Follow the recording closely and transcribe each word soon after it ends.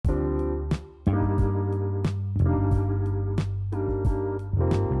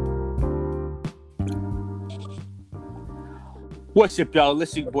What's up, y'all?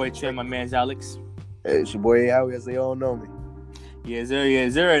 Listen, your boy Trey, my man's Alex. Hey, it's your boy Howie, as they all know me. Yeah,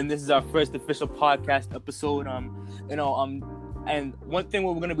 sir. And this is our first official podcast episode. And one thing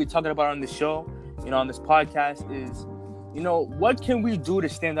what we're gonna be talking about on the show, on this podcast is, what can we do to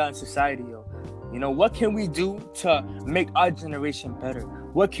stand out in society, yo? What can we do to make our generation better?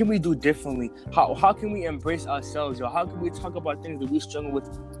 What can we do differently? How can we embrace ourselves, yo? How can we talk about things that we struggle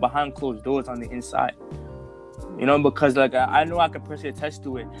with behind closed doors on the inside? Because I know I can personally attest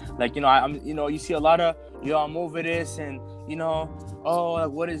to it. You see a lot of, I'm over this, and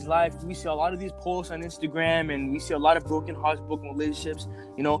what is life? We see a lot of these posts on Instagram, and we see a lot of broken hearts, broken relationships,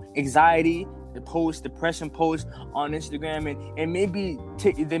 anxiety, the posts, depression posts on Instagram, and maybe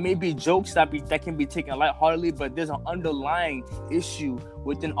there may be jokes that can be taken lightheartedly, but there's an underlying issue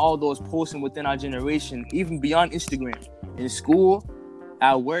within all those posts and within our generation, even beyond Instagram, in school,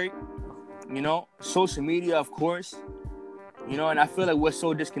 at work, social media, of course, and I feel like we're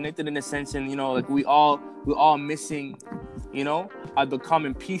so disconnected in a sense, and we're all missing, the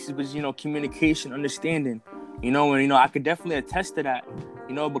common pieces, which communication, understanding, and I could definitely attest to that,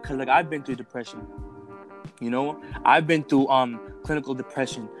 because I've been through depression, I've been through clinical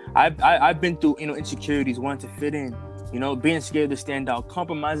depression, I've been through insecurities, wanting to fit in, being scared to stand out,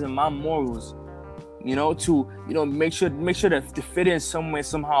 compromising my morals, to make sure to fit in somewhere,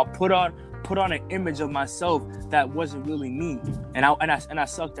 somehow, put on an image of myself that wasn't really me, and I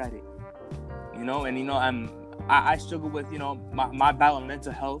sucked at it, I struggled with my battle of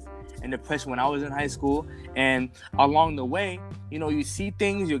mental health and depression when I was in high school, and along the way, you see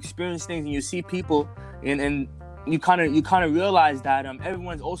things, you experience things, and you see people, and you kind of realize that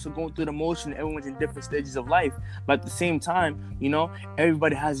everyone's also going through the motion, everyone's in different stages of life, but at the same time,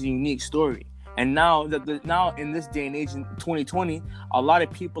 everybody has a unique story. And now in this day and age in 2020, a lot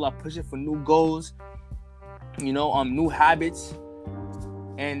of people are pushing for new goals, new habits,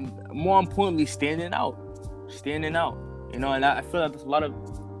 and more importantly, standing out. And I feel like there's a lot of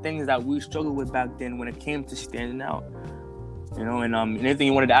things that we struggled with back then when it came to standing out. And anything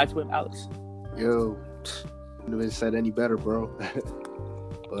you wanted to add to it, Alex? Yo, couldn't have said any better, bro.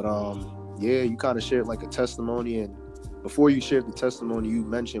 But yeah, you kind of shared like a testimony, and before you shared the testimony, you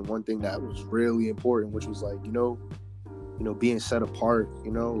mentioned one thing that was really important, which was like, being set apart,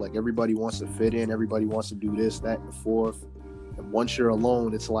 like everybody wants to fit in, everybody wants to do this, that, and the fourth. And once you're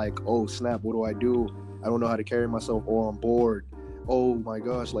alone, it's like, oh, snap, what do? I don't know how to carry myself, or I'm bored. Oh my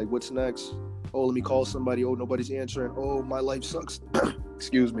gosh, like what's next? Oh, let me call somebody. Oh, nobody's answering. Oh, my life sucks.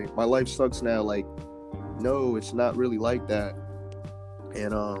 Excuse me. My life sucks now. Like, no, it's not really like that.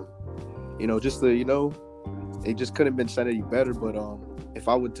 And, just the, it just couldn't have been said any better. But if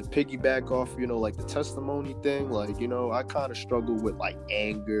I were to piggyback off, like the testimony thing, like, I kind of struggle with like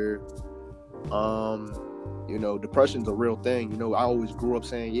anger. Depression's a real thing. I always grew up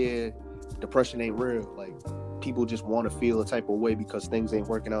saying, yeah, depression ain't real. Like, people just want to feel a type of way because things ain't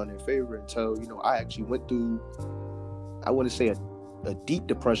working out in their favor, until, I actually went through, I wouldn't say a deep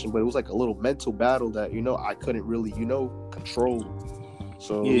depression, but it was like a little mental battle that, I couldn't really, control.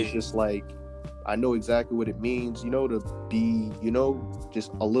 So yeah. It's just like, I know exactly what it means, to be,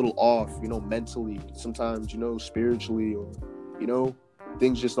 just a little off, mentally, sometimes, spiritually, or,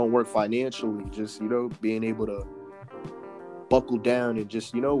 things just don't work financially. Just, being able to buckle down and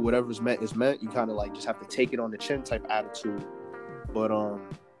just, whatever's meant is meant. You kind of like just have to take it on the chin type attitude. But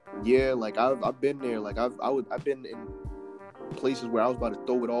yeah, like I've been there. Like I've been in places where I was about to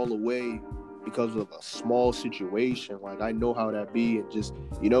throw it all away because of a small situation. Like, I know how that be. And just,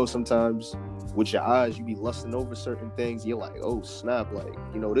 sometimes with your eyes, you be lusting over certain things. You're like, oh snap, like,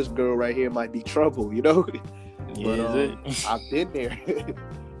 this girl right here might be trouble, Yeah, but I've been there.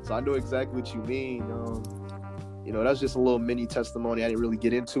 So I know exactly what you mean. That's just a little mini testimony. I didn't really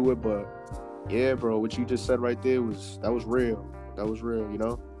get into it, but yeah, bro, what you just said right there was real. That was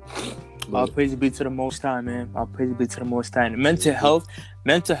real, All praise be to the Most High, man. All praise be to the Most High. Mental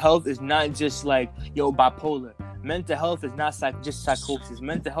health is not just like, bipolar. Mental health is not just psychosis.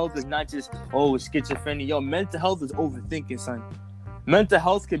 Mental health is not just, schizophrenia. Mental health is overthinking, son. Mental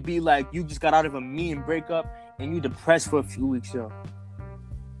health could be like you just got out of a mean breakup and you depressed for a few weeks, yo.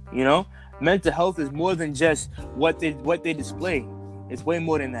 Mental health is more than just what they display. It's way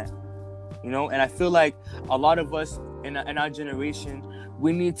more than that. And I feel like a lot of us in our generation,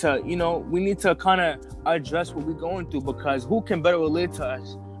 we need to kind of address what we're going through, because who can better relate to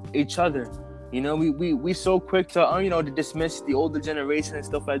us? Each other. We so quick to to dismiss the older generation and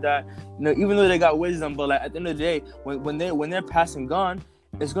stuff like that. Even though they got wisdom, but like at the end of the day, when they're passing gone,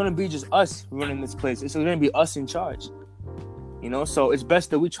 it's gonna be just us running this place. It's gonna be us in charge. You know, so it's best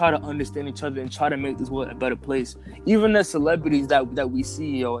that we try to understand each other and try to make this world a better place. Even the celebrities that we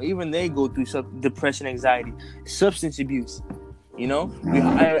see, even they go through depression, anxiety, substance abuse. You know,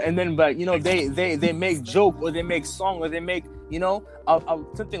 but they make joke, or they make song, or they make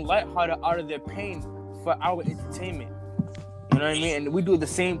something lighthearted out of their pain for our entertainment. You know what I mean? And we do the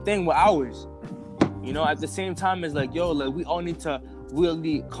same thing with ours. You know, at the same time, it's like, we all need to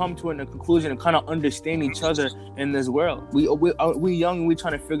really come to a conclusion and kind of understand each other in this world. We young and we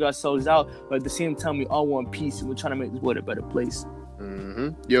trying to figure ourselves out, but at the same time, we all want peace and we're trying to make this world a better place.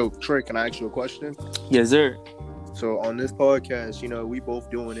 Mm-hmm. Yo, Trey, can I ask you a question? Yes, sir. So on this podcast, we both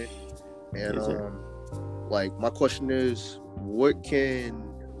doing it, and Yes, sir. like my question is, what can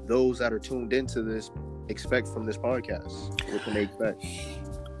those that are tuned into this expect from this podcast? What can they expect?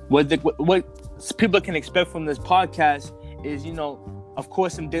 What people can expect from this podcast is, of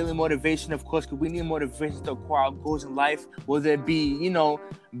course, some daily motivation, of course, because we need motivation to acquire our goals in life, whether it be,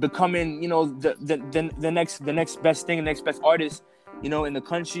 becoming, the next best thing, the next best artist, in the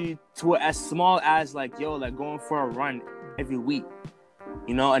country, to as small as like going for a run every week.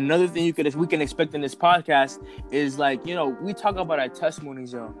 Another thing we can expect in this podcast is like, we talk about our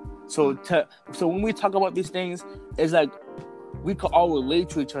testimonies, So when we talk about these things, it's like we could all relate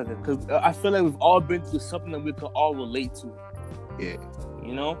to each other, because I feel like we've all been through something that we could all relate to. Yeah.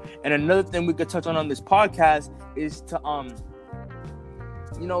 And another thing we could touch on this podcast is to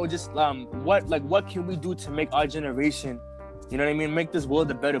what can we do to make our generation, make this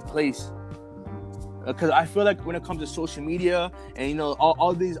world a better place. Because I feel like when it comes to social media and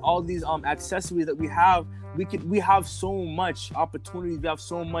all these accessories that we have so much opportunities, we have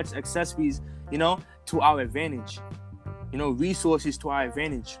so much accessories, to our advantage, resources to our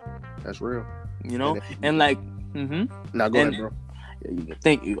advantage. That's real. And like, Now go ahead, bro.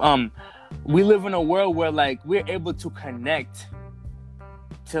 Thank you. We live in a world where like we're able to connect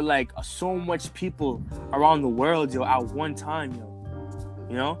to like so much people around the world, at one time,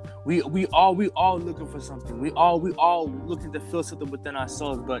 we all looking for something. We all looking to feel something within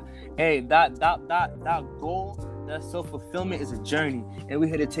ourselves. But hey, that goal, that self-fulfillment is a journey, and we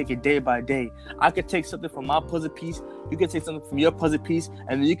had to take it day by day. I could take something from my puzzle piece, you can take something from your puzzle piece,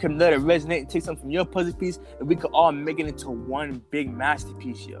 and then you can let it resonate and take something from your puzzle piece, and we could all make it into one big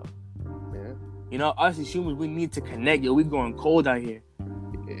masterpiece, Yeah. Us as humans, we need to connect, we going cold out here.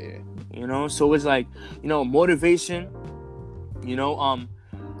 Yeah. So it's like, motivation,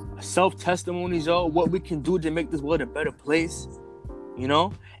 self-testimonies, what we can do to make this world a better place,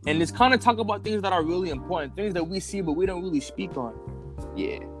 and it's kind of talk about things that are really important, things that we see but we don't really speak on.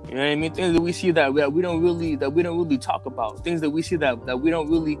 Yeah. You know what I mean? Things that we see that we don't really talk about, things that we see that we don't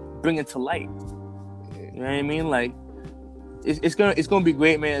really bring into light. Yeah. You know what I mean? Like, it's gonna be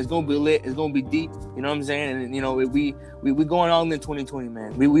great, man. It's gonna be lit. It's gonna be deep. You know what I'm saying? And we going on in 2020,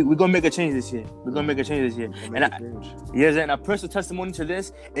 man. We gonna make a change this year. We're gonna make a change this year. And a personal testimony to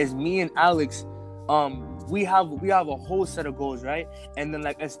this is me and Alex. We have a whole set of goals, right? And then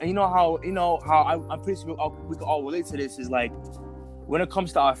like, and how I'm pretty sure we can all relate to this. Is like, when it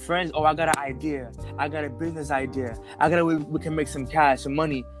comes to our friends, I got an idea. I got a business idea. We can make some cash, some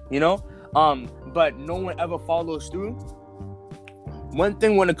money, but no one ever follows through. One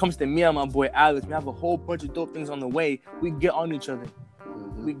thing when it comes to me and my boy Alex, we have a whole bunch of dope things on the way. We get on each other.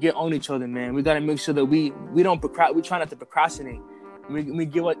 We get on each other, man. We gotta make sure that we don't procrastinate. We try not to procrastinate. We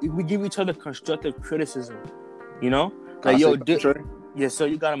give each other constructive criticism. Like, yes, sir,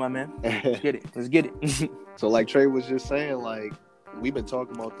 you got it, my man. Let's get it. So like Trey was just saying, like, we've been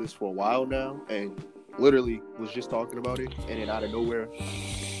talking about this for a while now, and literally was just talking about it, and then out of nowhere,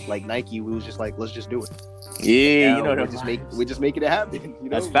 like Nike, we was just like, let's just do it. Yeah, we're just making it happen.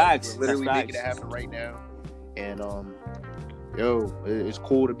 That's facts. We're literally making it happen right now. And it's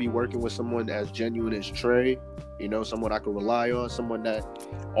cool to be working with someone as genuine as Trey. Someone I can rely on, someone that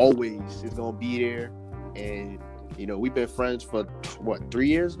always is gonna be there. And we've been friends for 3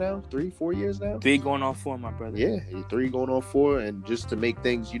 years now? 4 years now? 3 going on 4, my brother. Yeah, 3 going on 4, and just to make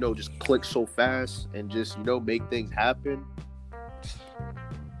things, just click so fast and just, make things happen.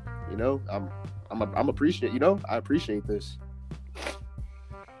 I'm appreciate, I appreciate this.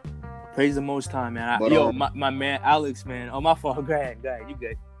 Praise the Most High, man. My man Alex, man. Oh, my fault. Go ahead. You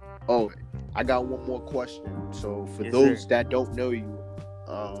good? Oh, I got one more question. So for those that don't know you,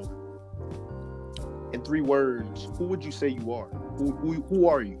 in 3 words, who would you say you are? Who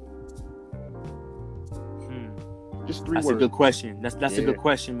are you? Just 3 words. That's a good question. That's a good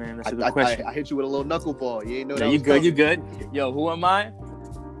question, man. That's a good question. I hit you with a little knuckleball. You ain't know that. You good? You good? Yo, who am I?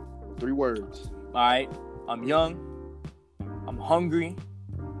 3 words. All right. I'm young. I'm hungry.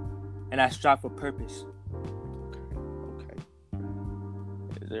 And I strive for purpose. Okay.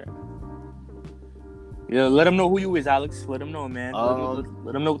 sir. Yeah, let them know who you is, Alex. Let them know, man.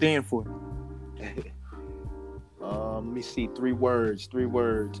 Let them know what they're in for. Let me see. 3 words.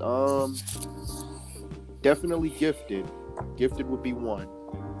 Definitely gifted. Gifted would be one.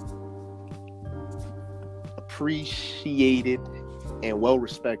 Appreciated and well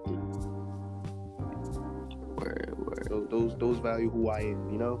respected. Word. Those value who I am,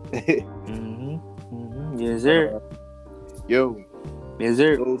 you know? Yes, sir. Yo. Yes,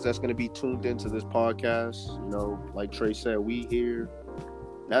 sir. Those that's gonna be tuned into this podcast, you know, like Trey said, we here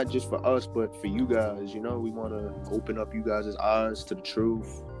not just for us, but for you guys. You know, we want to open up you guys' eyes to the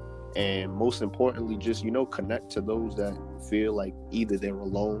truth, and most importantly, just, you know, connect to those that feel like either they're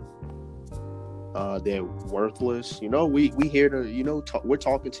alone, they're worthless. You know, we here to, you know, we're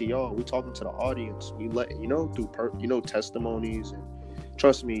talking to y'all. We're talking to the audience. We let, you know, through testimonies, and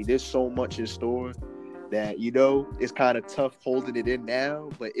trust me, there's so much in store that, you know, it's kind of tough holding it in now,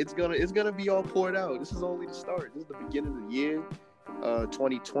 but it's gonna be all poured out. This is only the start. This is the beginning of the year,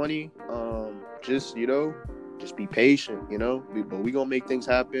 2020. Just, you know, just be patient, you know, but we're gonna make things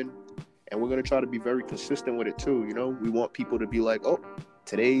happen, and we're gonna try to be very consistent with it too. You know, we want people to be like, oh,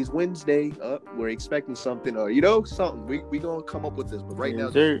 today's Wednesday, we're expecting something, or, you know, something. We gonna come up with this, but right now,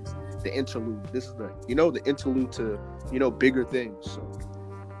 this is the interlude. This is the, you know, the interlude to, you know, bigger things. So,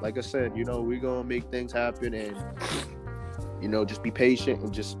 like I said, you know, we're going to make things happen, and, you know, just be patient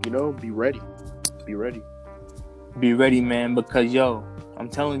and just, you know, be ready. Be ready. Be ready, man, because, yo, I'm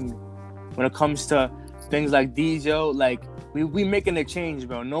telling you, when it comes to things like these, yo, like, we making a change,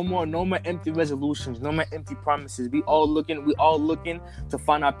 bro. No more empty resolutions, no more empty promises. We all looking to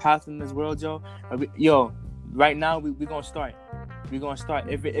find our path in this world, yo. Yo, right now, we going to start. We're going to start.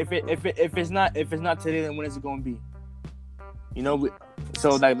 If it's not today, then when is it going to be? You know,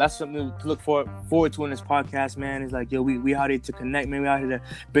 so like that's something to look forward to in this podcast, man. It's like, yo, we out here to connect, man. We out here to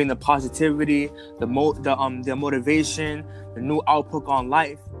bring the positivity, the motivation, the new outlook on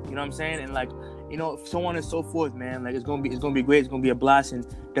life. You know what I'm saying? And like, you know, so on and so forth, man. Like it's gonna be great. It's gonna be a blast, and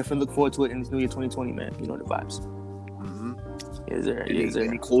definitely look forward to it in this new year 2020, man. You know the vibes. Mm-hmm. Yes, sir.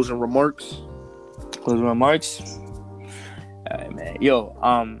 Any closing remarks? All right, man. Yo,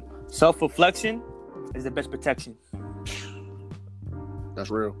 self-reflection is the best protection. That's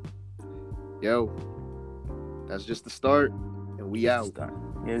real. Yo, that's just the start, and we out.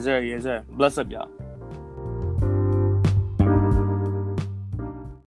 Yes, sir. Bless up, y'all.